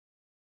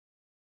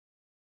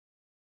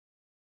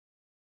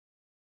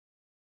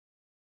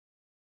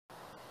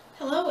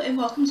Hello and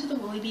welcome to the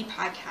Woolly Bee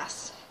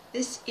Podcast.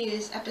 This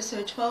is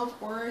episode 12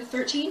 or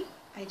 13,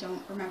 I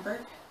don't remember,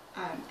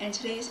 and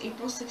today is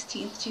April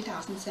 16th,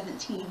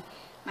 2017.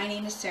 My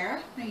name is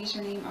Sarah, my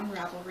username on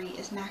Ravelry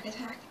is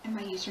MacAttack, and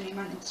my username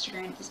on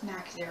Instagram is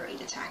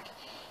Mac08Attack.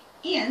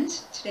 And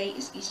today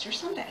is Easter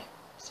Sunday,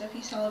 so if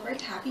you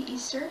celebrate, happy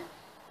Easter.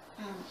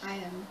 I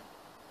am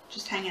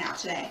just hanging out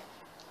today,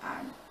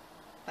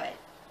 but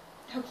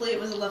hopefully it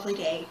was a lovely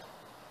day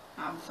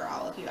for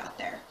all of you out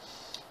there.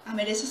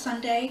 It is a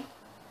Sunday.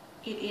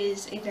 It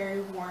is a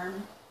very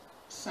warm,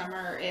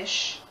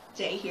 summer-ish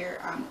day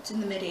here. It's in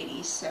the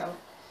mid-80s, so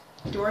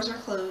doors are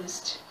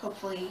closed.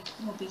 Hopefully it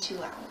won't be too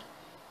loud.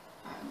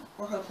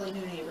 Or hopefully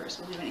no neighbors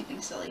will do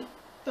anything silly.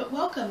 But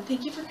welcome.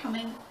 Thank you for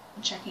coming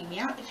and checking me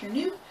out if you're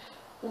new,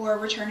 or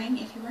returning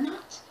if you are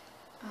not.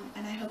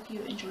 And I hope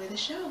you enjoy the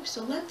show.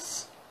 So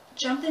let's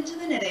jump into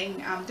the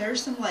knitting.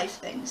 There's some life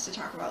things to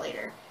talk about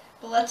later,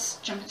 but let's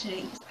jump into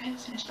knitting because I have a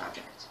finished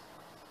object.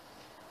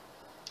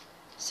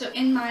 So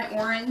in my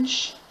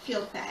orange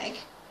field bag,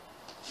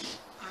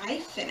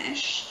 I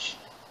finished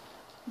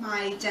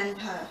my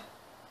Denpa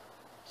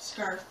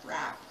scarf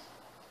wrap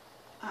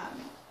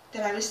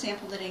that I was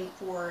sample knitting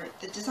for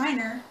the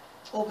designer,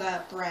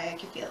 Olga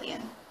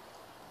Baraya-Gavilian.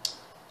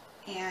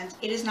 And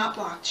it is not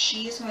blocked.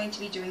 She is going to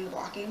be doing the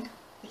blocking,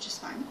 which is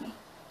fine with me.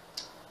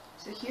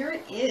 So here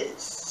it is.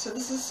 So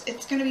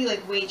it's going to be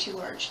like way too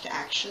large to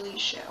actually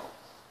show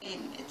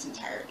in its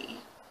entirety.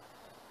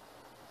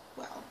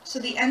 Well, so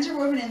the ends are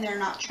woven in there,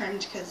 not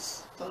trimmed,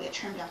 because they'll get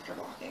trimmed after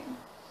blocking.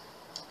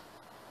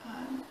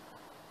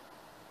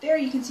 There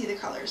you can see the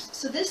colors.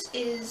 So this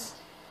is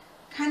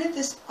kind of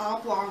this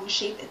oblong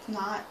shape. It's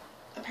not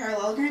a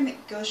parallelogram.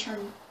 It goes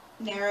from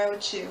narrow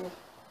to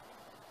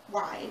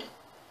wide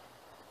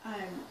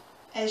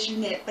as you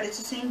knit, but it's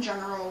the same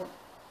general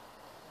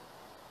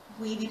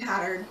wavy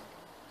pattern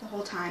the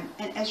whole time.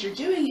 And as you're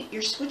doing it,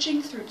 you're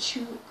switching through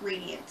two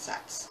gradient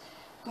sets,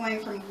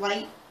 going from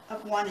light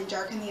of one and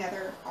dark in the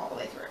other all the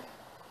way through.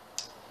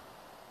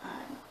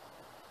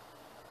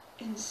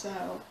 And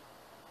so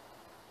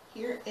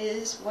here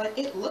is what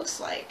it looks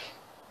like.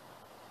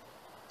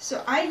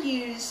 So I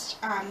used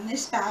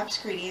Miss Babs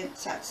gradient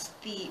sets.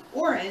 The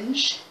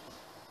orange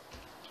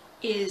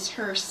is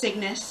her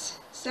Cygnus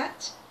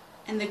set,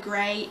 and the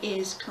gray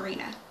is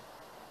Karina.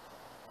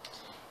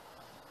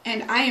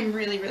 And I am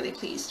really, really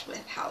pleased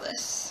with how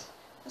this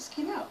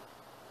came out.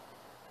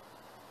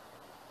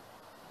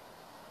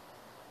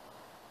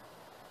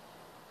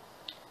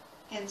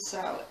 And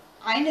so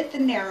I knit the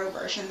narrow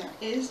version. There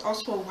is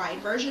also a wide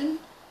version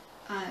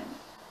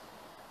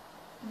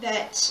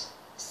that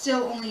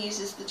still only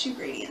uses the two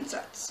gradient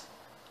sets.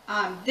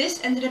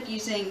 This ended up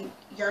using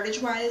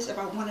yardage-wise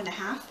about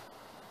 1.5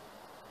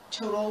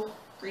 total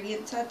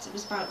gradient sets. It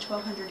was about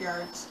 1,200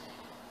 yards,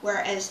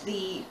 whereas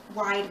the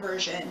wide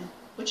version,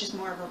 which is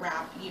more of a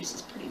wrap,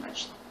 uses pretty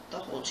much the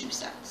whole two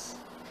sets.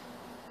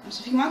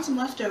 So if you want some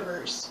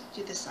leftovers,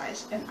 do this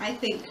size. And I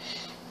think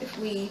if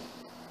we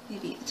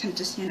maybe attempt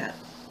to stand up,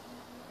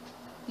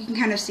 you can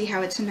kind of see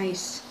how it's a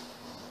nice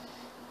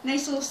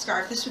little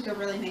scarf. This would go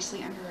really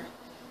nicely under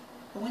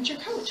a winter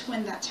coat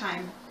when that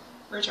time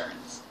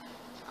returns.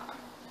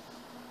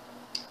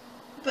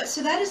 But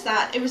so that is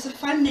that. It was a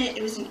fun knit.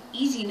 It was an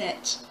easy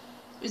knit.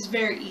 It was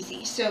very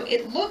easy. So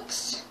it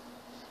looks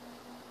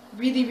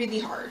really, really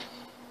hard.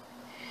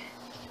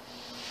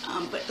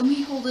 But let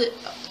me hold it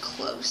up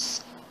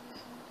close.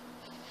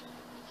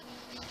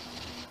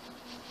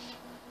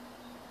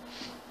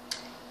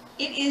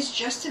 It is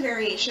just a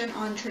variation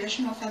on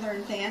traditional feather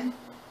and fan,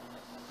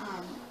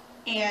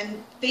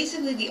 and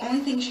basically the only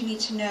things you need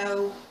to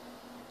know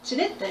to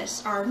knit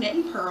this are knit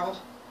and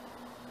purl,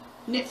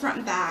 knit front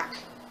and back,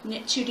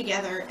 knit two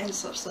together, and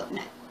slip slip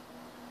knit.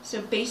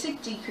 So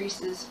basic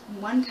decreases,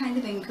 one kind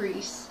of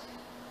increase,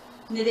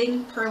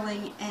 knitting,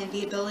 purling, and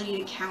the ability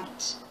to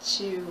count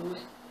to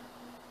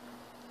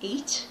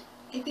 8,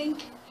 I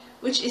think,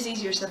 which is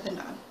easier said than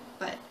done,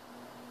 but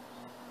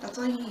that's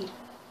all you need.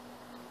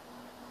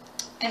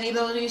 And the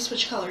ability to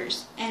switch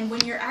colors. And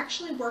when you're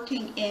actually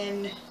working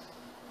in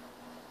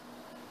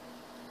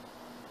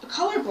a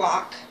color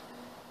block,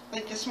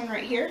 like this one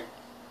right here,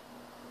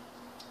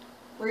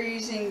 where you're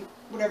using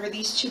whatever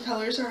these two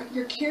colors are,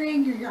 you're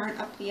carrying your yarn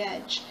up the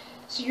edge.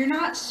 So you're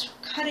not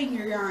cutting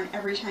your yarn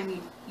every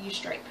time you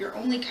stripe. You're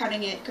only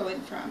cutting it going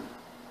from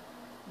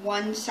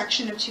one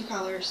section of two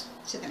colors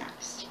to the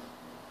next.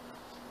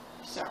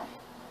 So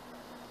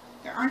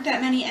there aren't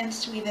that many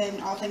ends to weave in,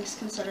 all things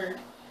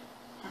considered.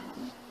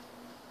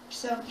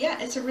 So yeah,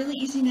 it's a really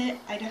easy knit.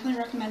 I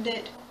definitely recommend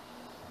it.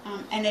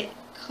 And it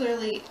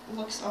clearly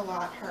looks a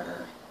lot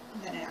harder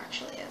than it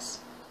actually is.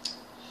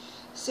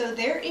 So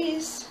there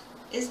is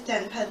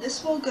Denpa.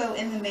 This will go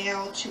in the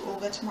mail to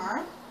Olga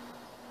tomorrow.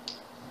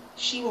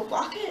 She will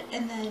block it,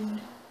 and then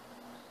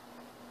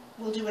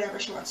we'll do whatever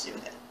she wants to do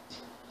with it.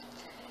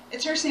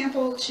 It's her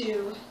sample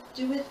to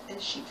do with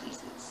as she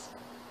pleases.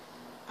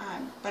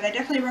 But I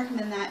definitely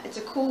recommend that. It's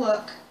a cool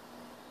look.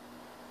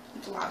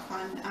 It's a lot of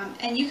fun.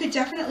 And you could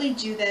definitely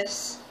do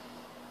this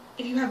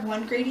if you have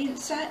one gradient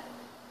set.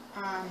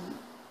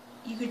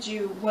 you could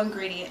do one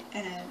gradient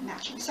and a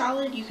matching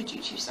solid. You could do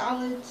two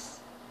solids.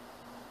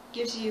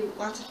 Gives you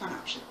lots of fun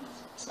options.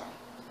 So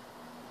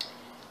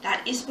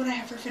that is what I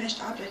have for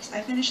finished objects.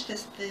 I finished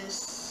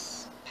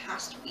this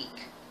past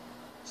week.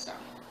 So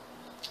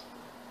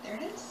there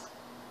it is.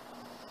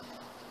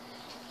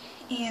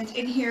 And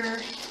in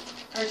here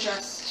are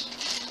just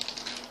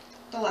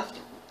the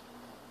leftovers.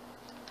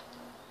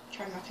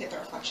 Trying not to get the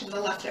reflection. The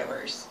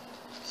leftovers.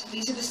 So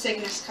these are the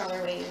Cygnus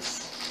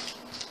colorways,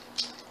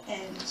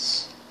 and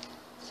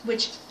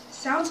which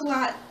sounds a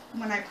lot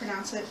when I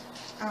pronounce it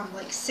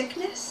like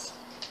sickness.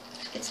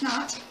 It's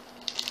not.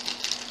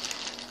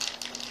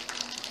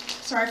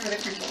 Sorry for the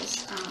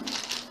crinkles.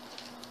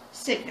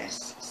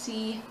 Cygnus.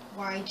 C-Y-G-N-U-S.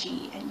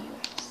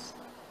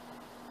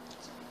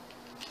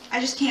 I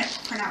just can't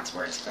pronounce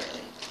words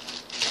clearly.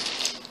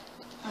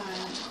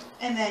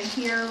 And then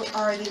here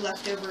are the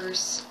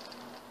leftovers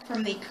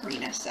from the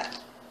Karina set.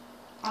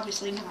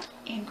 Obviously not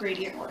in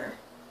gradient order.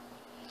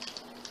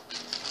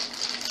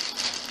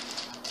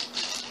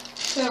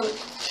 So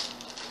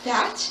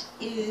that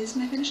is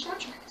my finished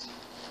object.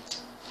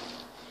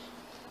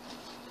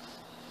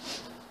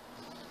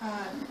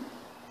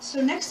 So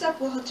next up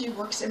we'll do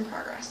works in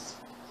progress.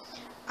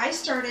 I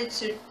started,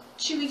 so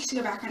 2 weeks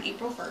ago, back on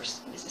April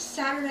 1st. It was a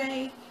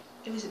Saturday,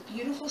 it was a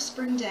beautiful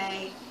spring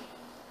day,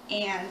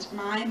 and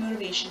my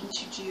motivation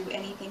to do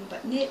anything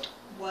but knit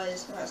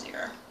was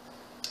zero.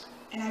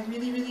 And I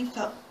really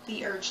felt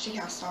the urge to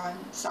cast on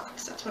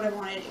socks. That's what I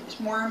wanted. It was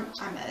warm.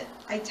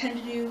 I tend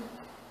to do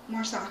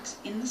more socks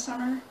in the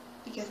summer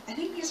because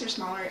they're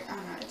smaller. I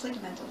don't know. It's like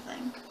a mental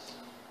thing.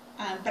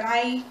 But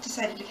I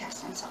decided to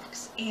cast on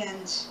socks,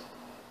 and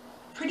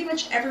pretty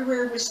much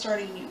everywhere was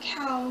starting new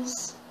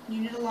cows, new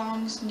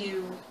knit-alongs,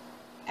 new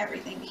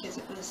everything because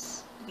it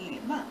was the beginning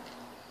of the month.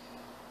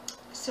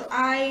 So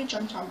I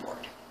jumped on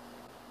board.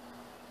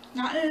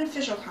 Not in an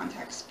official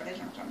context, but I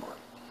jumped on board.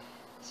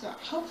 So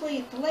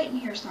hopefully, the light in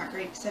here is not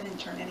great because I didn't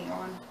turn any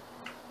on.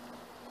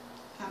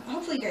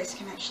 Hopefully you guys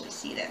can actually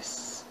see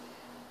this.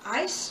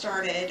 I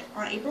started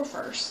on April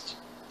 1st,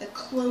 the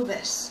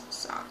Clovis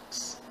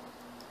socks.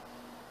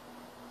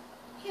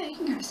 Yeah, you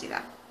can kind of see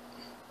that.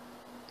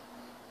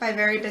 By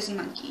Very Busy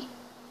Monkey.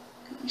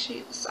 Let me show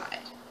you the side.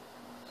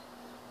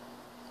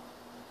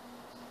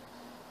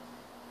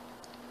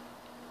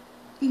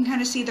 You can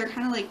kind of see they're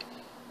kind of like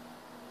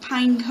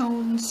pine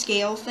cone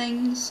scale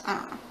things. I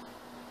don't know.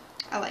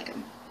 I like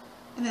them.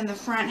 And then the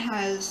front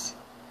has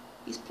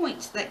these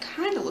points that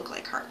kind of look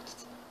like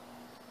hearts.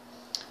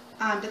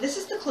 But this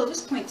is the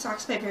Clovis Point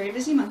Socks by Very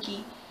Busy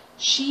Monkey.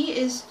 She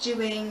is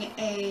doing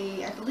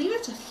I believe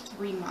it's a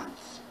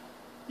 3-month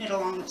knit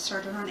along that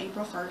started on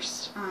April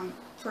 1st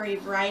for a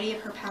variety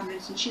of her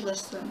patterns, and she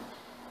lists them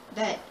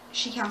that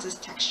she counts as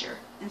texture,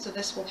 and so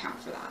this will count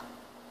for that.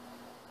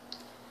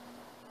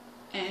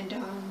 And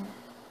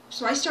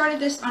so I started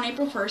this on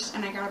April 1st,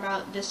 and I got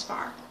about this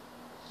far.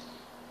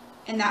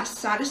 And that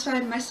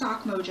satisfied my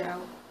sock mojo,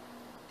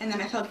 and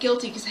then I felt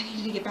guilty because I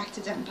needed to get back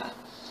to Denpa.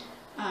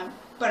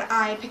 But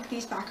I picked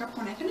these back up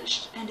when I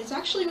finished, and it's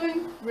actually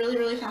going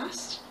really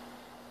fast.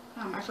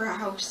 I forgot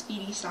how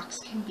speedy socks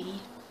can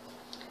be.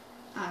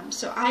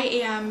 So I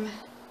am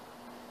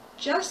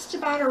just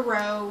about a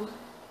round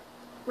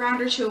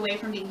or two away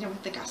from being done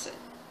with the gusset.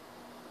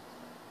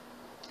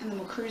 And then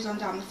we'll cruise on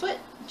down the foot,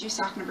 do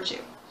sock number 2.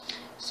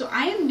 So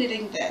I am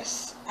knitting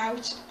this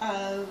out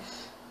of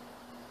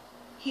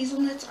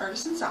Hazelnut's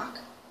Artisan Sock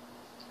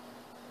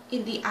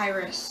in the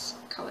Iris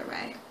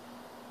colorway.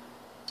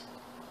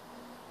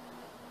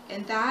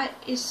 And that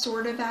is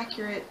sort of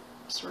accurate,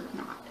 sort of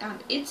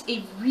not. It's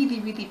a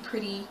really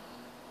pretty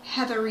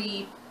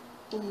heathery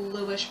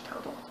bluish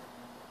purple.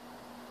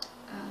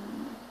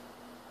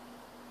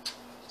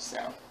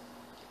 So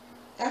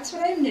that's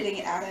what I'm knitting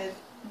it out of.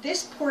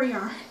 This poor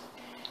yarn,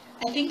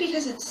 I think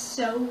because it's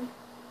so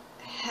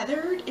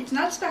heathered, it's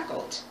not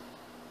speckled,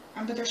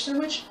 but there's so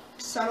much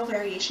subtle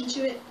variation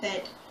to it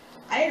that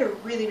I had a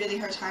really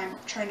hard time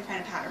trying to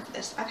find a pattern for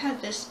this. I've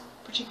had this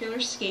particular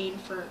skein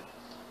for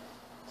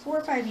 4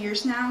 or 5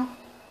 years now,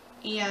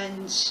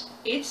 and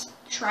it's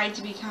tried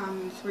to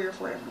become 3 or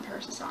 4 different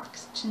pairs of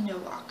socks to no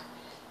luck.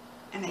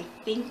 And I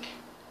think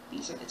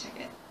these are the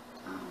ticket.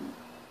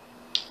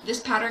 This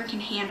pattern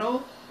can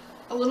handle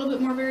a little bit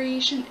more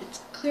variation.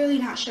 It's clearly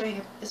not showing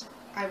up as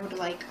I would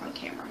like on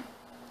camera.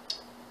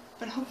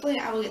 But hopefully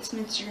I will get some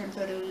Instagram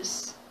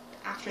photos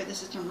after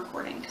this is done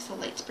recording because the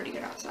light's pretty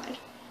good outside.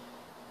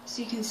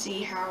 So you can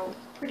see how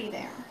pretty they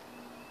are.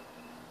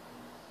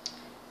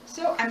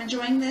 So I'm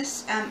enjoying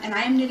this, and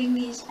I am knitting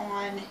these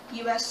on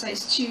US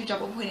size 2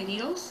 double pointed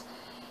needles.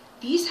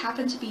 These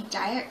happen to be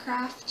Diet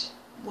Craft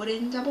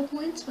wooden double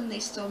points when they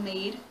still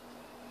made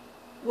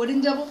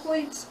wooden double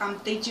points.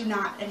 They do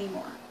not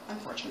anymore,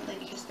 unfortunately,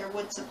 because their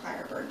wood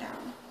supplier burned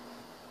down.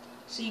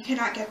 So you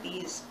cannot get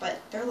these, but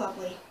they're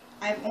lovely.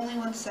 I have only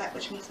one set,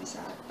 which makes me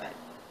sad, but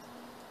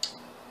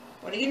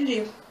what are you gonna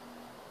do?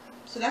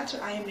 So that's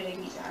what I am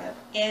knitting these out of.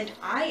 And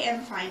I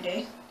am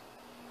finding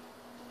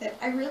that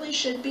I really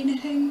should be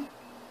knitting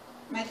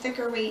my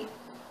thicker weight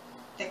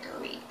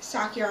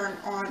sock yarn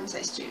on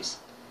size 2s.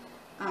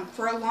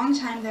 For a long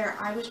time there,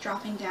 I was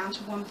dropping down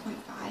to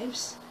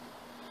 1.5s.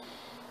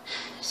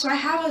 So I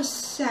have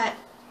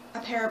a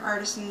pair of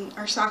artisan,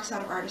 or socks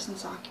out of Artisan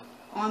Sock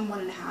on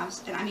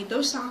 1.5s, and I mean,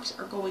 those socks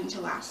are going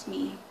to last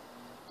me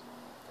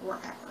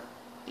forever,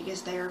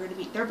 because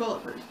they're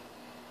bulletproof.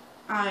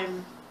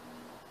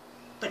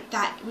 But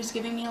that was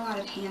giving me a lot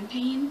of hand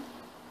pain,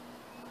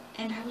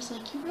 and I was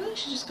like, you really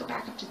should just go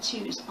back up to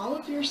 2s. All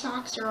of your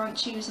socks are on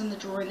 2s in the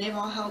drawer, and they've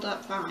all held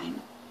up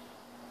fine,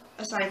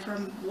 aside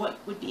from what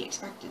would be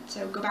expected.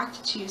 So go back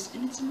to 2s,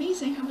 and it's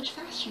amazing how much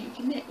faster you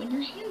can knit when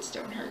your hands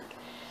don't hurt.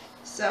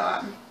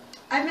 So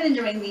I've been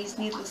enjoying these,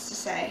 needless to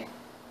say,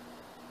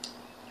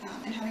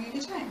 and having a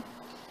good time.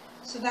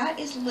 So that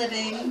is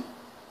living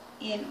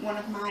in one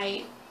of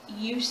my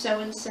You So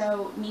and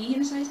So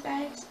medium sized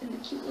bags, and the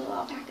cute little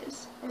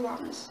alpacas, or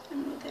llamas, I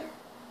don't know what they are.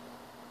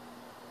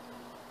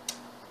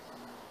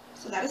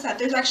 So that is that.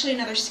 There's actually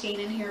another skein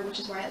in here, which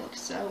is why it looks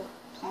so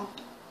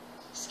plump.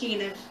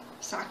 Skein of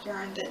sock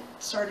yarn that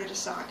started a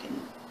sock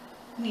and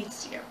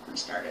needs to get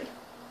restarted.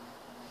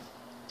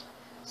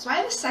 So I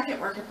have a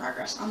second work in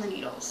progress on the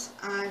needles.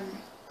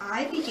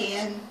 I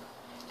began,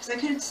 because I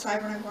couldn't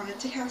decide what I wanted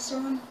to cast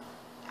on.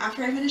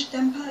 After I finished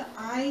Dempa,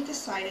 I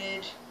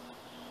decided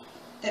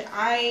that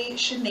I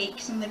should make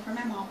something for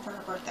my mom for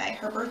her birthday.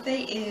 Her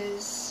birthday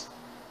is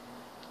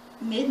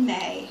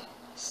mid-May,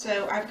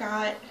 so I've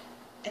got,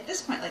 at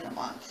this point, like a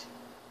month.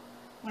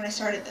 When I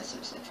started this, it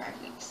was like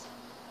 5 weeks.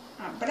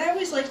 But I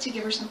always like to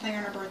give her something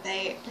on her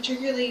birthday,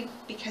 particularly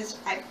because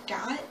I've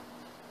got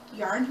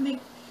yarn to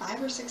make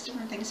 5 or 6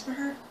 different things for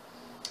her.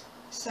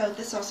 So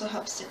this also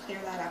helps to clear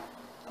that up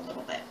a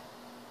little bit.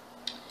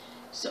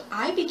 So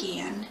I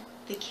began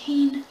the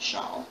Cane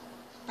Shawl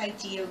by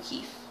Dee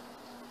O'Keefe.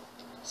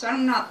 So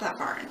I'm not that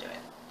far into it,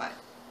 but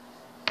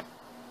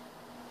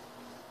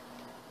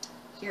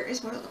here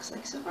is what it looks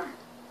like so far.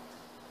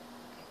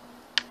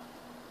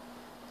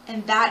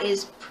 And that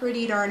is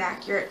pretty darn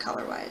accurate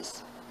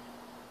color-wise.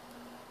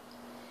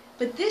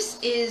 But this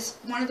is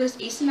one of those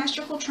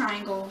asymmetrical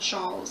triangle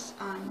shawls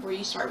where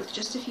you start with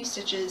just a few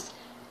stitches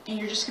and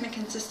you're just going to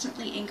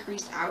consistently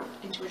increase out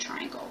into a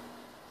triangle.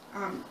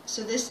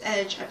 So this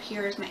edge up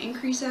here is my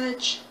increase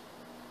edge,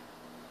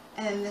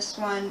 and this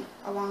one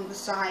along the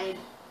side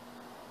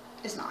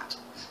is not.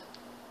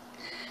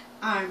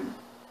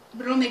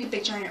 But it'll make a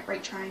big giant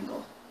right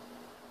triangle.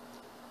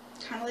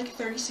 Kind of like a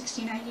 30,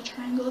 60, 90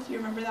 triangle, if you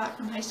remember that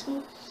from high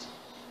school.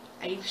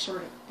 I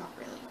sort of, not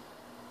really.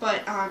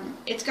 But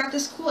it's got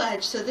this cool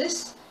edge, so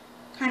this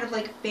kind of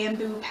like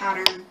bamboo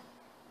pattern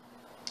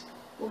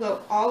will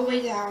go all the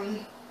way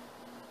down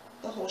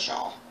the whole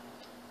shawl.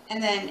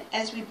 And then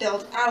as we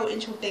build out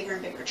into a bigger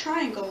and bigger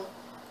triangle,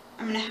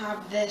 I'm going to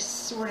have this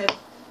sort of,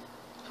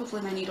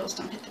 hopefully my needles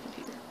don't hit the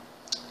computer,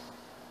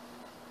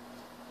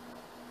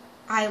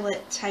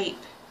 eyelet type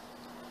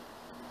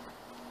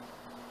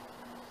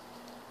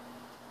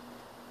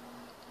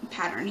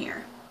pattern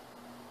here.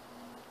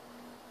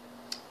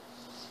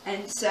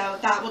 And so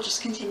that will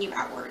just continue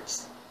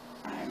outwards.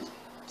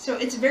 So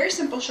it's a very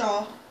simple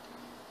shawl.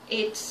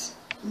 It's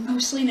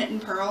mostly knit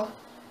and purl,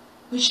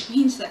 which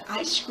means that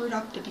I screwed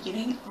up the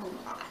beginning a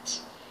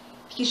lot.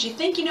 Because you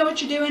think you know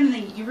what you're doing, and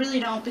then you really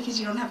don't because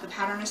you don't have the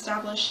pattern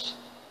established.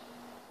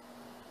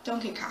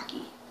 Don't get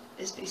cocky,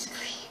 is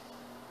basically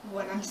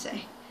what I'm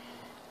saying.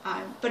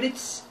 But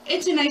it's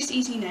a nice,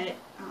 easy knit.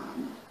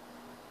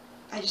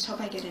 I just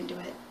hope I get into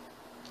it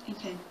and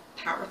can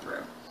power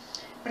through.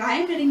 But I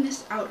am knitting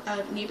this out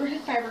of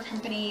Neighborhood Fiber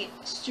Company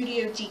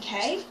Studio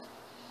DK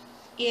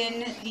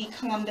in the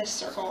Columbus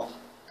Circle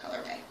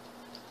colorway.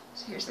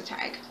 So here's the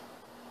tag.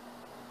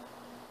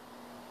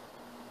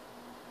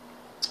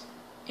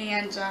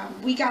 And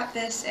we got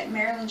this at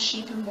Maryland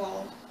Sheep and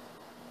Wool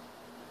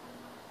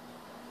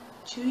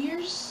 2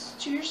 years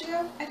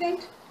ago, I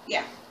think?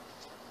 Yeah,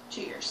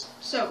 2 years.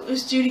 So it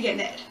was due to get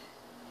knit.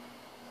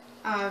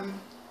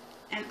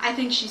 And I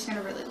think she's going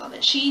to really love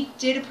it. She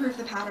did approve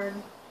the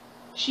pattern.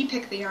 She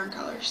picked the yarn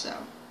color, so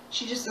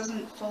she just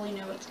doesn't fully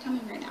know what's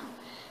coming right now.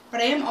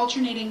 But I am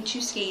alternating 2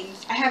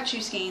 skeins. I have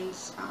 2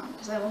 skeins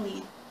because I will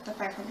need the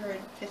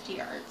 550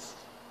 yards.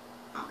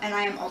 And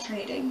I am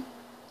alternating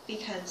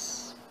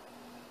because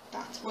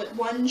that's what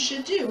one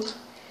should do.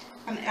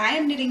 And I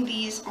am knitting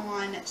these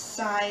on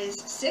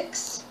size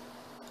 6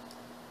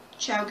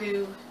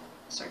 ChiaoGoo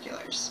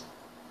circulars.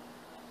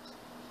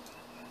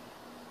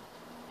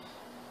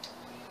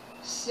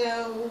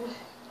 So,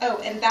 oh,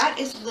 and that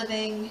is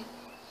living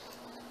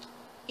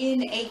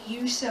in a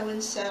You So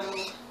and So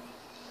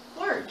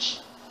large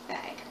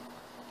bag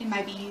in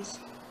my bees.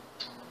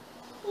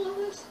 I love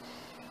this.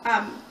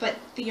 But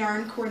the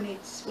yarn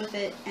coordinates with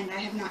it, and I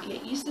have not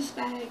yet used this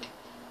bag,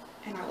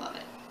 and I love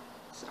it.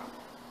 So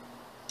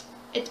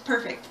it's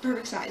perfect,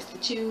 perfect size. The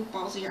 2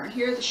 balls of yarn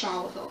here, the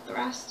shawl will fill up the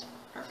rest.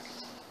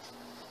 Perfect.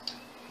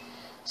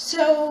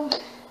 So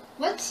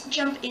let's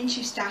jump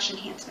into stash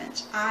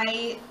enhancement.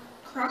 I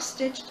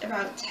cross-stitched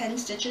about 10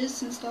 stitches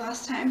since the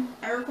last time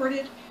I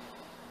recorded,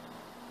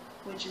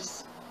 which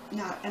is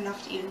not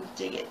enough to even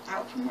dig it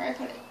out from where I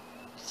put it.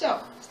 So,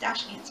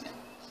 stash enhancement.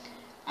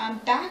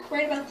 Back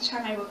right about the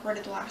time I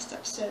recorded the last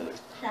episode,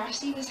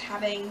 Craftsy was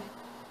having,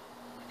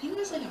 I think it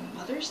was like a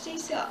Mother's Day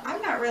sale.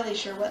 I'm not really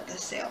sure what the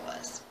sale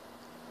was,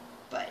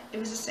 but it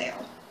was a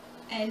sale.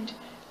 And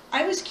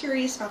I was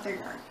curious about their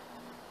yarn.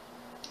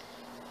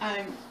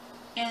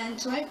 And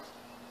so I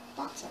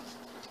bought some.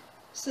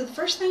 So the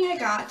first thing I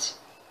got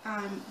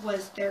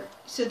was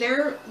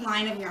their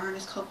line of yarn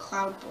is called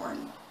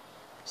Cloudborn.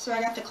 So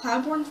I got the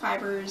Cloudborn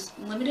Fibers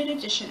limited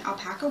edition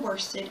alpaca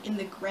worsted in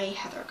the gray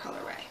heather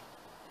colorway.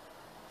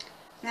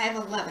 And I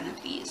have 11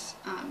 of these.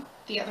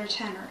 The other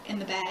 10 are in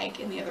the bag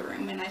in the other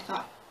room, and I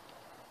thought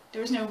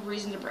there was no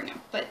reason to bring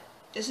them. But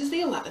this is the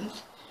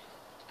 11th.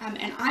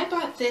 And I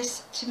bought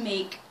this to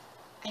make,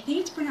 I think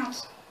it's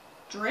pronounced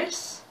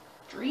Drys,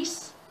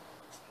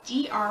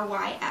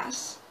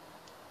 D-R-Y-S,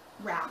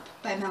 wrap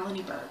by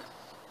Melanie Berg.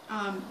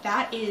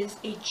 That is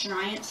a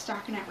giant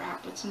stockinette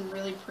wrap with some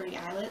really pretty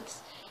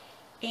eyelets,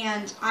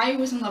 and I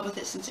was in love with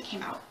it since it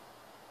came out.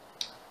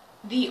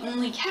 The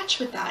only catch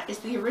with that is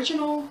the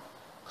original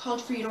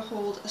called for you to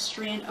hold a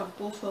strand of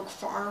Woolfolk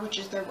Far, which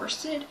is their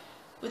worsted,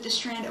 with a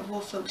strand of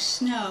Woolfolk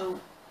Snow,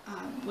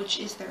 which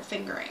is their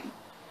fingering,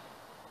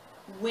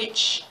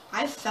 which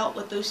I felt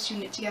what those two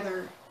knit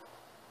together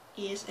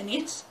is, and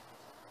it's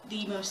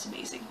the most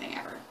amazing thing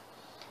ever.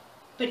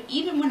 But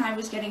even when I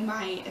was getting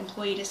my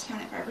employee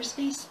discount at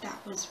Fiberspace, that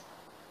was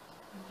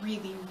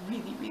really,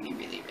 really, really,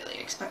 really, really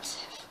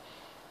expensive.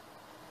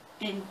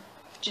 And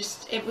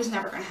just, it was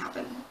never going to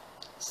happen.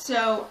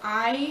 So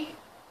I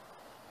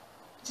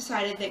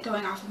decided that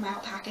going off of my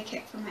alpaca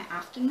kit for my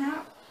Afton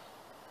wrap,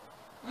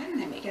 why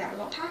don't I make it out of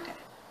alpaca?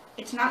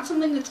 It's not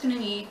something that's going to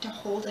need to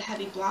hold a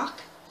heavy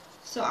block,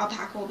 so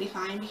alpaca will be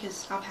fine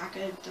because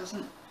alpaca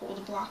doesn't hold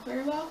a block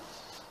very well,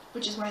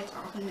 which is why it's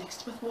often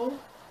mixed with wool.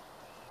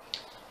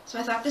 So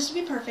I thought this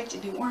would be perfect.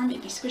 It'd be warm,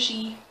 it'd be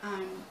squishy.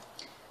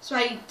 So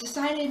I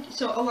decided,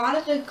 so a lot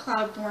of the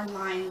Cloudborn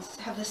lines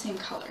have the same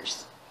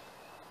colors.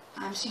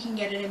 So you can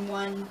get it in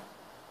one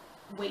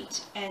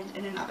weight and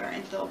in another,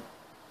 and they'll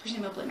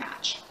presumably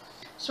match.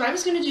 So I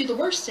was going to do the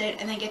worsted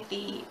and then get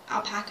the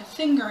alpaca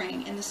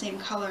fingering in the same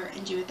color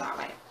and do it that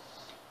way.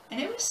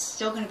 And it was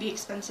still going to be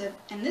expensive,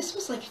 and this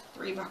was like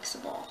 $3 a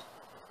ball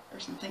or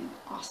something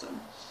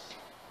awesome.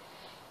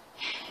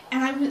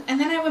 And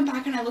then I went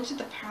back and I looked at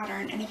the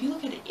pattern, and if you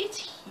look at it, it's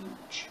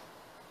huge.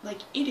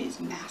 Like, it is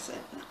massive.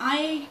 And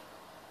I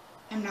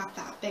am not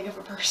that big of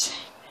a person.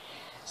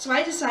 So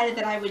I decided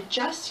that I would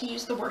just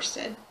use the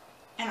worsted,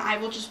 and I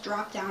will just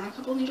drop down a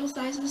couple needle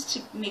sizes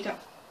to make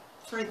up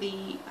for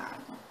the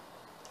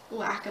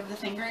lack of the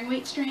fingering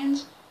weight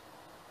strand,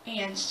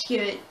 and to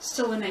give it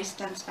still a nice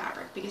dense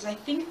fabric, because I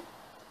think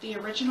the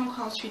original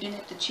calls for you to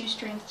knit the two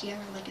strands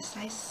together like a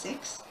size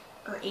 6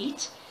 or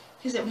 8,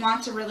 because it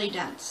wants a really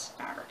dense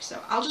fabric.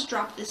 So I'll just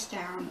drop this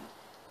down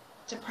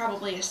to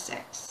probably a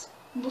 6.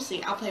 We'll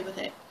see, I'll play with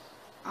it,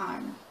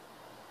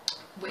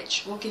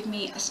 which will give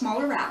me a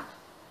smaller wrap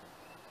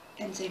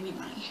and save me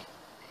money.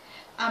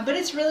 But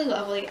it's really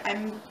lovely.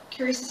 I'm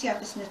curious to see how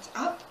this knits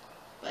up,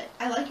 but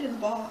I like it in the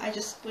ball. I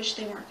just wish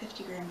they weren't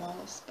 50-gram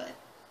balls, but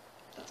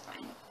that's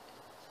fine.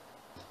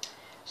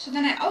 So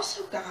then I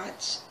also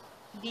got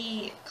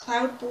the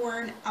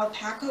Cloudborn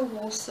Alpaca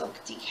Wool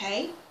Silk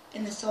DK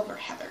in the Silver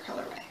Heather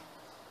colorway.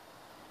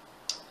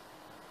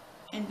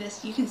 And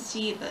this, you can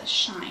see the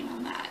shine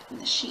on that and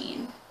the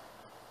sheen.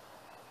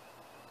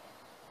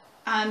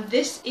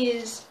 This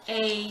is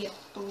a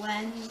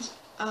blend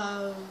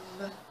of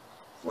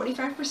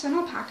 45%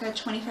 alpaca,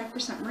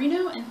 25%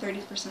 merino, and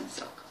 30%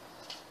 silk.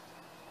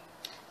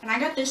 And I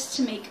got this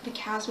to make the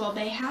Caswell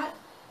Bay hat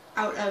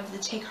out of the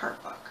Take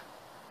Heart book.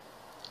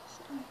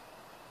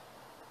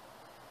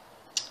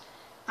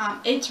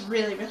 It's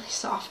really, really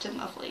soft and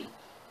lovely.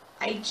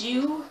 I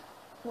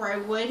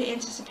would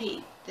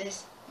anticipate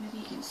this, maybe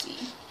you can see.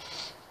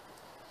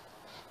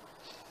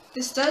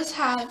 This does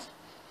have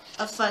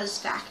a fuzz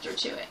factor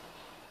to it.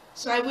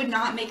 So I would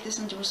not make this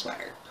into a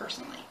sweater,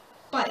 personally.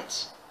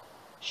 But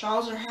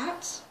shawls or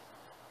hats?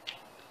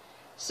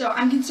 So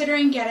I'm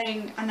considering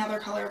getting another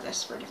color of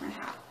this for a different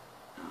hat.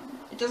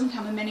 It doesn't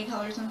come in many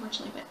colors,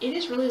 unfortunately, but it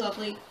is really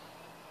lovely.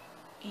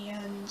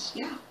 And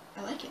yeah,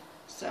 I like it.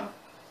 So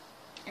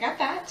I got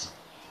that.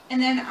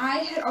 And then I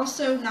had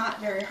also, not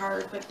very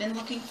hard, but been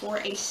looking for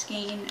a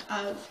skein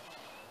of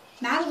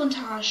Madeline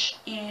Tosh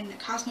in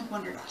Cosmic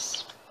Wonder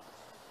Dust.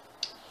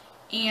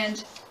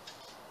 And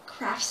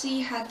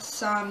Craftsy had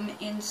some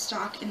in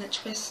stock in the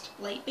Twist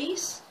Light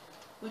Base,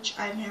 which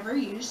I've never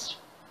used,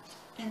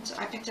 and so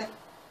I picked up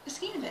a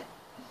skein of it.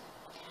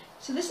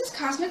 So this is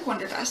Cosmic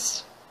Wonder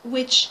Dust,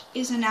 which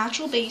is a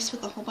natural base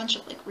with a whole bunch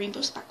of like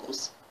rainbow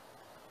speckles.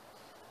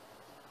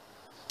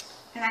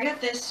 And I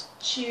got this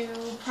to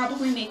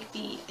probably make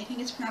the, I think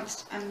it's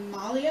pronounced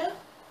Amalia,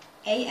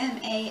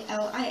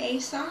 A-M-A-L-I-A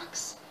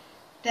socks.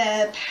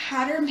 The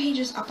pattern page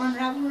is up on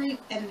Ravelry,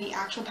 and the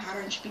actual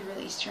pattern should be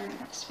released here in the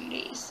next few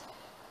days.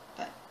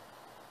 But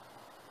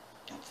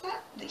that's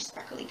that, the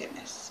speckly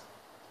goodness.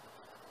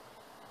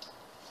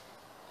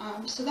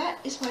 So that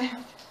is what I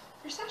have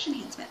for stash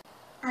enhancement.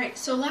 Alright,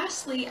 so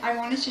lastly, I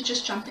wanted to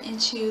just jump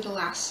into the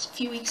last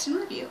few weeks in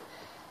review.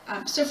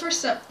 So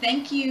first up,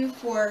 thank you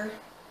for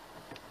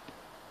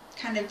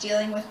kind of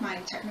dealing with my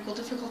technical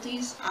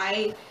difficulties.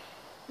 I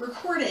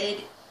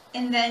recorded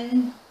and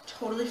then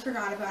totally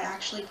forgot about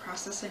actually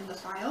processing the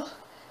file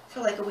for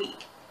like a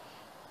week.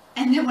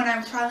 And then when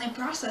I finally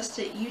processed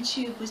it,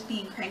 YouTube was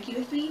being cranky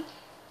with me.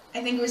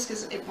 I think it was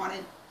because it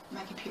wanted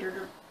my computer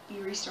to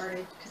be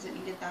restarted because it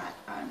needed that,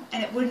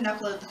 and it wouldn't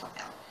upload the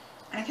file.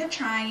 And I kept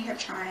trying,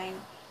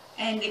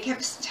 and it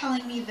kept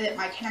telling me that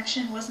my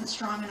connection wasn't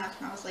strong enough,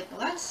 and I was like, well,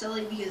 that's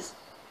silly because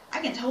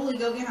I can totally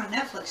go get on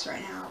Netflix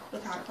right now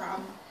without a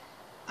problem.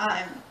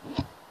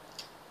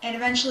 And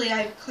eventually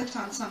I clicked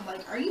on some,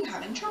 like, are you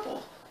having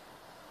trouble?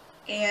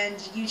 And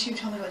YouTube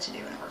told me what to do,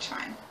 and it worked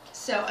fine.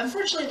 So,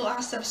 unfortunately, the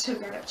last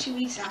episode got up 2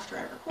 weeks after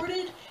I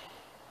recorded,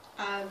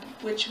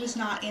 which was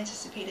not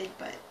anticipated,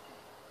 but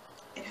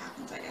it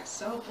happens, I guess.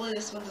 So hopefully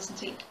this one doesn't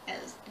take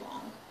as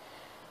long.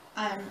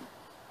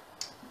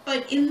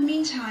 But in the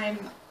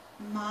meantime,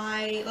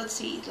 let's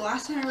see, the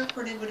last time I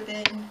recorded would have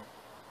been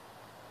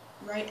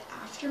right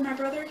after my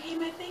brother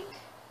came, I think?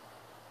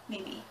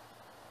 Maybe.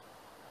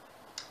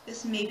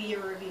 This may be a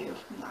review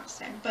from last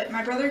time. But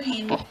my brother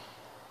came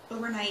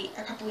overnight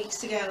a couple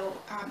weeks ago,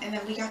 and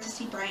then we got to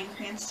see Bryan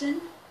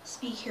Cranston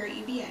speak here at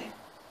UVA,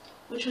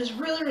 which was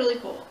really, really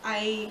cool.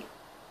 I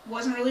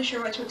wasn't really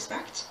sure what to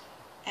expect,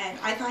 and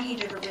I thought he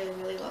did a really,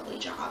 really lovely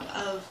job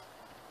of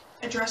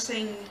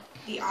addressing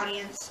the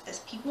audience as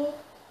people,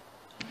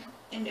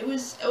 and it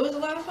was a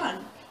lot of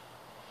fun.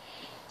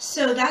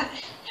 So that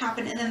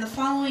happened, and then the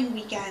following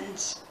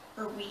weekend,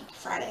 or week,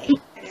 Friday,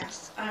 I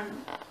guess,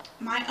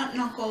 my aunt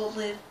and uncle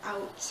live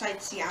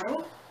outside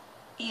Seattle,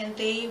 and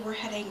they were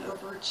heading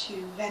over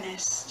to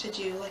Venice to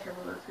do like a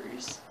river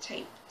cruise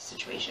type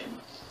situation.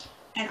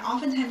 And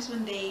oftentimes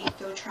when they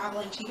go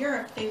traveling to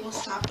Europe, they will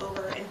stop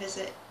over and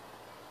visit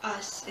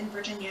us in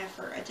Virginia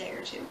for a day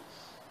or two.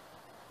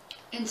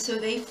 And so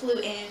they flew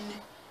in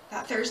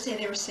that Thursday.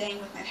 They were staying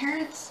with my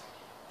parents,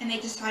 and they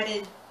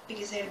decided,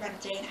 because they had about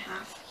a day and a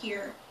half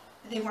here,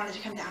 that they wanted to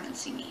come down and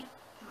see me.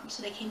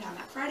 So they came down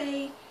that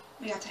Friday,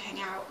 we got to hang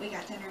out, we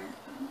got dinner,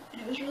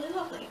 and it was really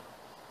lovely.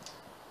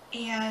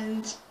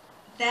 And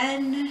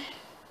then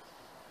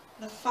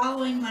the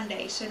following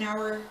Monday, so now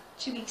we're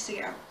 2 weeks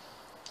ago,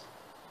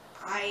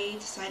 I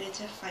decided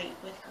to fight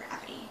with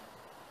gravity.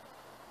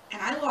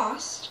 And I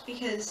lost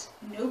because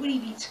nobody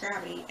beats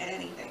gravity at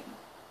anything.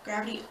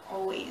 Gravity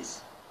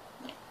always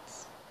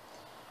wins.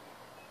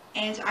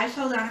 And I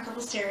fell down a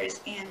couple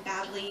stairs and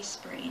badly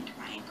sprained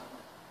my ankle.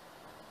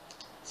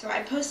 So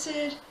I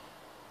posted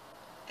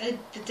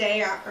the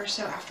day or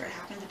so after it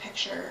happened, a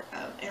picture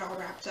of it all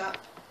wrapped up.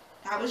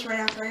 That was right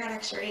after I got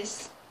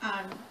x-rays.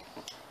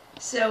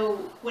 So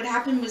what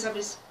happened was I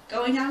was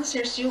going down the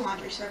stairs to do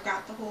laundry, so I've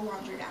got the whole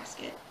laundry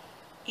basket.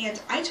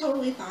 And I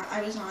totally thought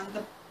I was on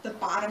the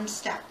bottom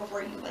step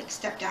before you like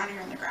step down and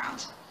you're on the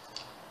ground.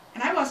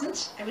 And I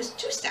wasn't. I was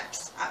 2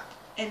 steps up.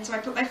 And so I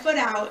put my foot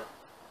out,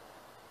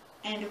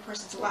 and of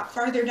course it's a lot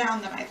farther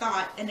down than I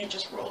thought, and it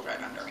just rolled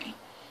right under me.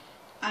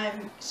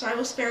 So I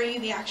will spare you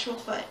the actual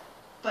foot,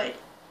 but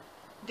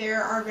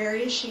there are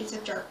various shades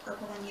of dark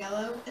purple and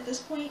yellow at this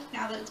point,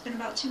 now that it's been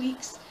about 2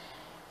 weeks.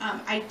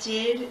 I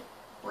did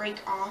break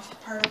off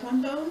part of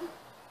one bone.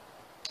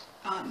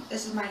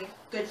 This is my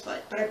good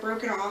foot, but I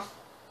broke it off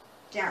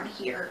down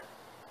here.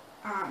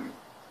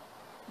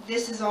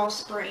 This is all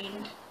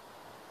sprained.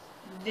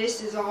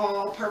 This is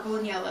all purple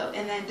and yellow,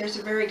 and then there's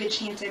a very good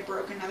chance I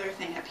broke another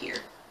thing up here.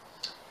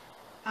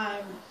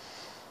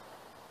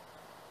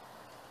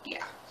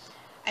 Yeah.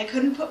 I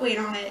couldn't put weight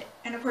on it,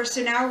 and of course,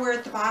 so now we're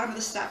at the bottom of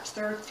the steps.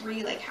 There are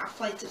 3 like half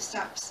flights of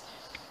steps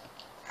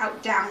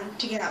out down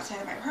to get outside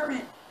of my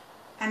apartment,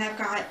 and I've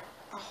got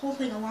a whole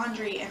thing of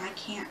laundry, and I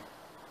can't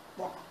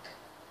walk.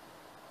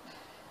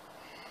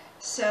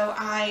 So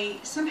I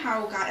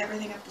somehow got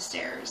everything up the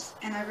stairs,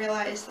 and I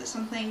realized that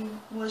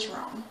something was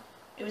wrong.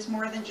 It was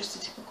more than just a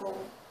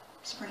typical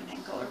sprained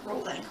ankle or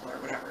rolled ankle or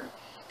whatever,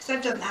 because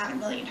I've done that a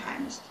million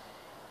times.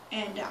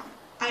 And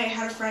I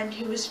had a friend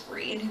who was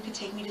free and who could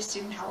take me to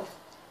Student Health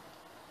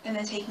and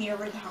then take me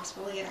over to the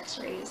hospital to get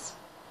x-rays.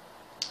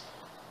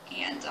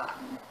 And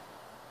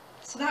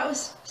so that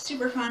was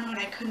super fun when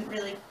I couldn't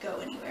really go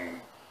anywhere.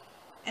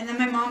 And then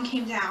my mom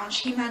came down.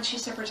 She came down 2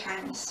 separate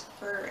times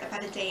for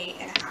about a day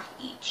and a half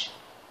each,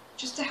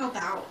 just to help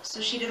out.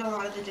 So she did a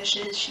lot of the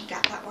dishes. She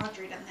got that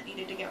laundry done that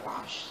needed to get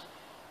washed.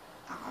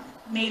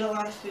 Made a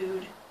lot of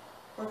food,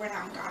 or went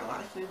out and got a lot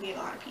of food. We ate a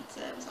lot of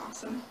pizza. It was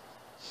awesome.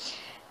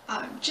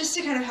 Just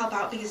to kind of help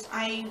out, because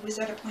I was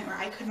at a point where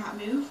I could not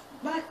move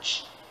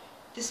much.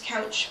 This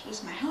couch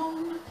was my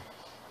home,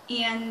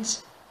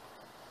 and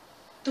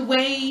the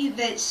way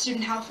that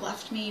Student Health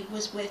left me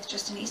was with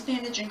just an ace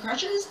bandage and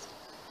crutches.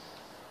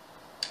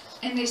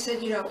 And they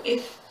said, you know,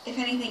 if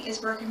anything is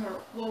broken,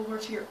 we'll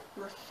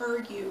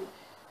refer you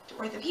to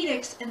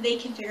orthopedics, and they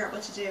can figure out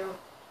what to do.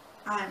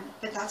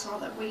 But that's all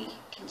that we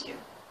can do.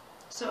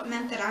 So it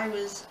meant that I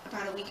was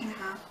about a week and a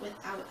half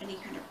without any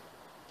kind of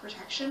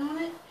protection on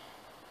it.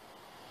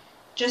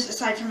 just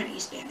aside from an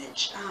ace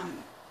bandage.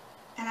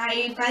 And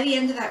I, by the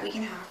end of that week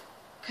and a half,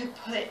 could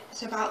put,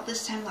 so about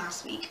this time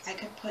last week, I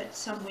could put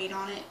some weight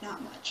on it,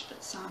 not much,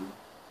 but some.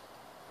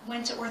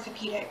 Went to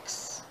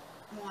orthopedics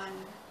one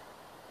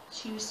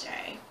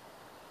Tuesday,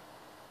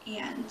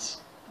 and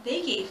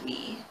they gave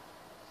me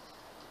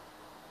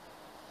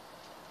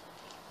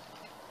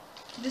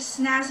this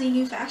snazzy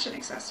new fashion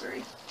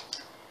accessory.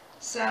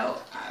 So,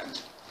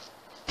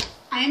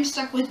 I am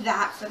stuck with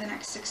that for the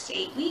next 6 to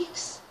 8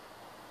 weeks,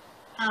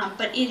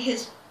 but it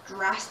has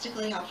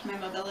drastically helped my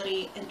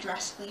mobility and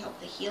drastically helped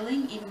the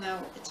healing, even though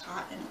it's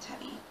hot and it's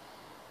heavy.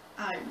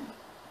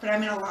 But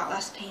I'm in a lot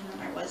less pain than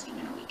I was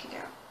even a week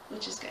ago,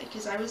 which is good,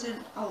 because I was in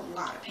a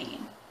lot of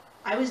pain.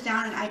 I was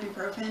down in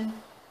ibuprofen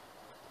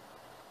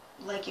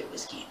like it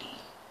was candy.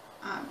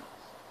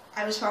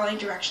 I was following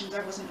directions,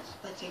 I wasn't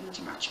like taking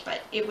too much,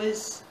 but it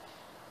was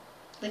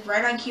like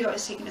right on cue. I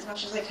was taking as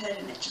much as I could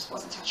and it just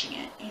wasn't touching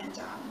it, and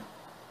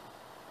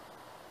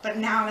but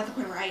now I'm at the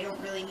point where I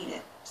don't really need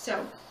it.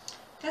 So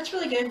that's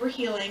really good, we're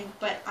healing,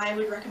 but I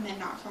would recommend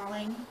not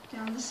falling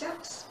down the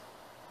steps,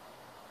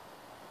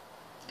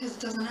 because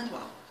it doesn't end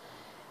well.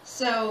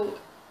 So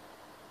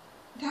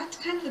that's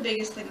kind of the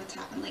biggest thing that's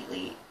happened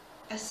lately,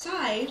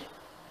 aside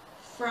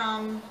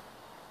from,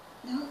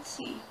 now let's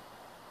see,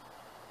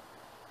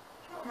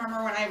 I don't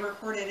remember when I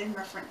recorded in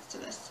reference to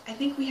this. I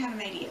think we had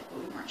an idea, but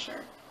we weren't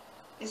sure,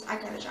 is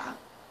I got a job.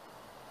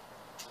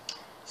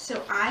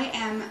 So I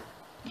am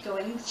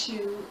going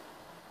to,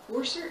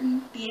 for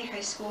certain, be a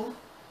high school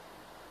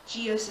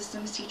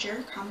geosystems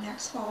teacher come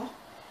next fall.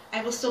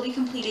 I will still be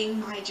completing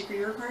my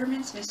degree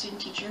requirements, my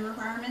student teaching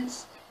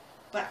requirements,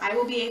 but I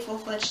will be a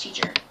full-fledged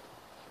teacher,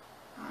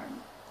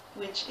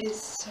 which is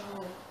so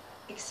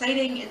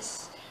exciting.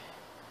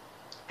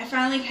 I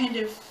finally kind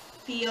of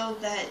feel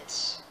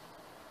that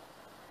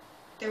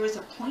there was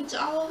a point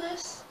to all of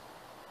this,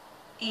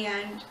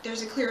 and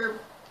there's a clear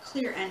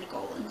end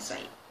goal in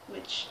sight,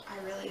 which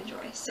I really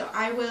enjoy. So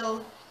I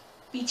will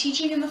be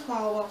teaching in the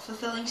fall while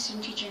fulfilling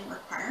student teaching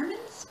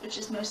requirements, which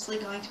is mostly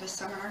going to a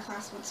seminar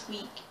class once a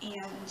week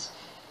and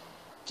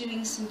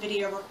doing some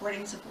video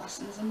recordings of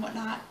lessons and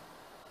whatnot.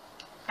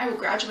 I will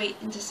graduate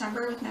in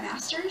December with my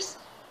master's,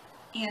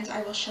 and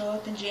I will show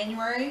up in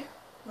January,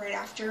 right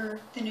after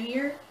the new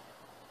year,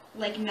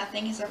 like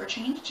nothing has ever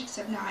changed,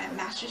 except now I have a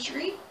master's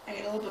degree, I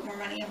get a little bit more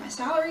money on my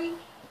salary,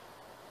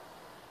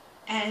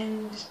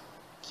 and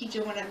keep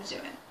doing what I'm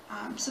doing.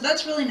 So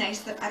that's really nice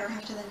that I don't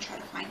have to then try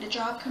to find a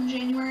job come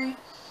January.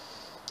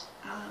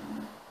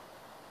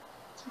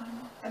 So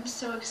I'm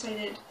so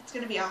excited. It's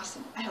going to be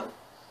awesome, I hope,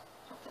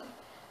 hopefully.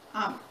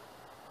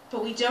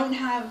 But we don't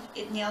have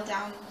it nailed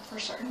down for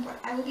certain what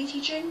I will be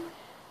teaching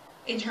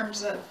in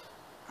terms of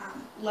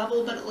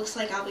level, but it looks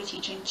like I'll be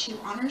teaching 2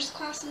 honors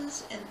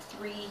classes and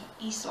 3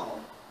 ESOL,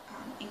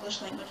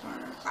 English Language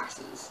Learner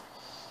classes.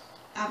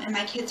 And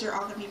my kids are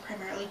all going to be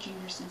primarily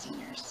juniors and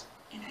seniors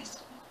in high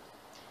school.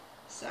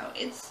 So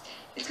it's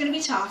going to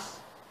be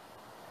tough,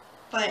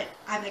 but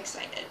I'm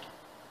excited.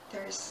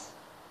 There's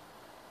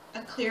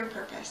a clear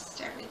purpose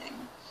to everything.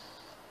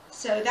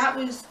 So that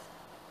was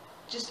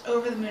just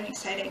over the moon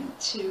exciting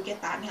to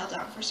get that nailed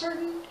down for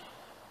certain.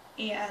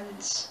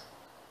 And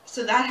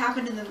so that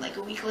happened, and then like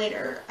a week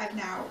later, I've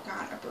now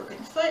got a broken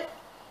foot.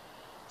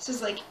 So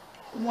it's like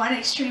one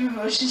extreme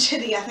emotion to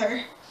the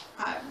other.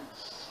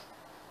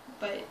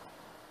 But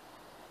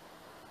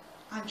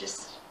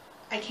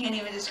I can't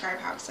even describe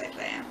how excited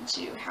I am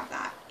to have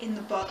that in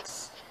the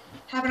books,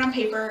 have it on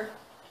paper.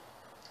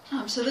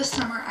 So this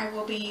summer I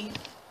will be,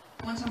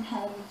 once I'm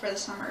home for the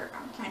summer,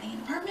 finding an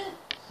apartment,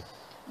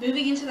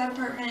 moving into that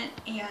apartment,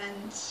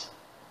 and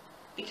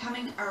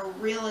becoming a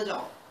real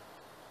adult.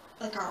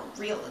 Like a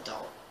real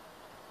adult.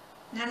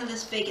 None of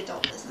this big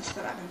adult business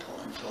that I've been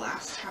pulling for the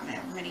last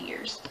however many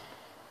years.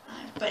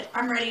 But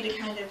I'm ready to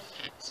kind of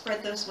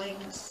spread those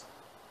wings.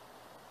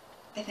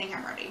 I think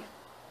I'm ready.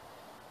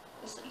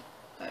 We'll see.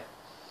 But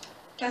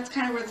that's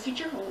kind of where the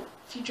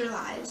future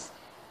lies.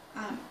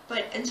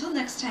 But until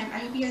next time, I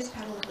hope you guys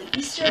have had a lovely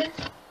Easter.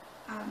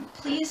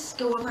 Please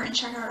go over and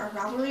check out our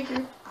Ravelry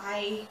group.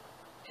 I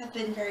have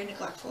been very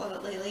neglectful of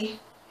it lately.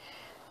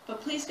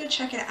 But please go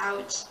check it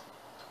out.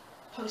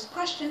 Post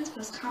questions,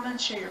 post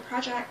comments, share your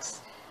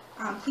projects.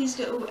 Please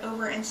go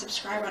over and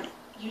subscribe on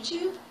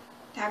YouTube.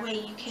 That way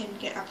you can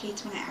get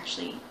updates when I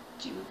actually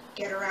do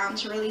get around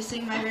to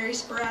releasing my very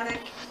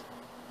sporadic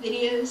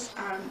videos.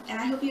 And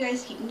I hope you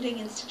guys keep knitting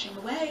and stitching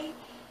away.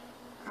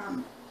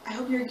 I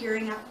hope you're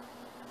gearing up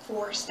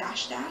for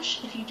Stash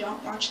Dash. If you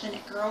don't watch the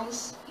Knit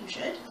Girls, you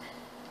should.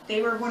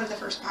 They were one of the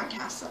first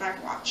podcasts that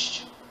I've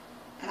watched,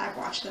 and I've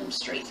watched them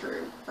straight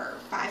through for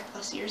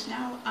 5+ years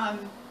now.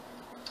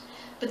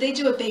 But they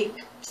do a big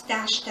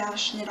Stash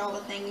Dash Knit All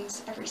the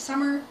Things every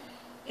summer.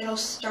 It'll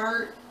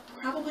start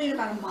probably in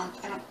about a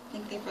month. I don't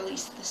think they've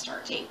released the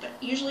start date, but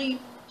usually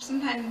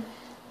sometime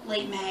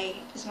late May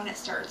is when it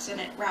starts, and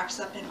it wraps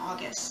up in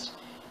August.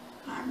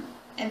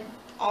 And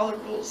all the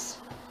rules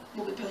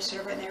will be posted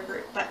over in their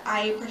group, but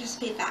I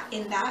participate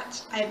in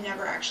that. I've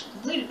never actually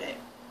completed it.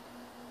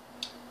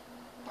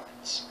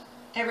 But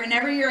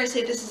every year I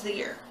say this is the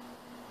year.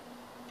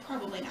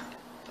 Probably not,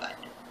 but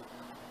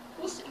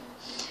we'll see.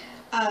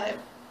 But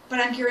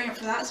I'm gearing up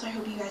for that, so I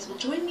hope you guys will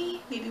join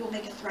me. Maybe we'll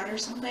make a thread or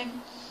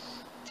something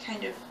to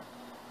kind of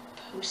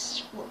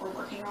post what we're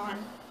working on.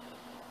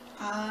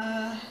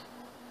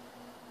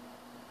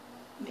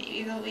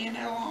 Maybe there'll be an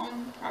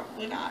along,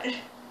 probably not.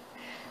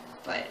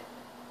 But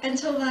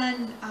until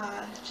then,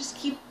 just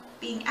keep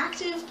being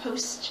active,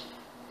 post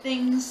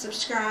things,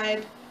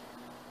 subscribe,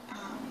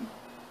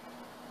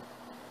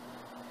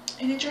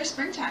 and enjoy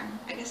springtime,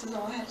 I guess is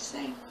all I have to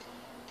say.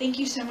 Thank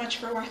you so much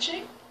for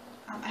watching.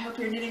 I hope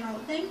you're knitting all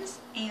the things,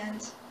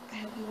 and I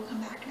hope you will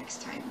come back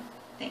next time.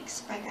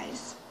 Thanks. Bye,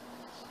 guys.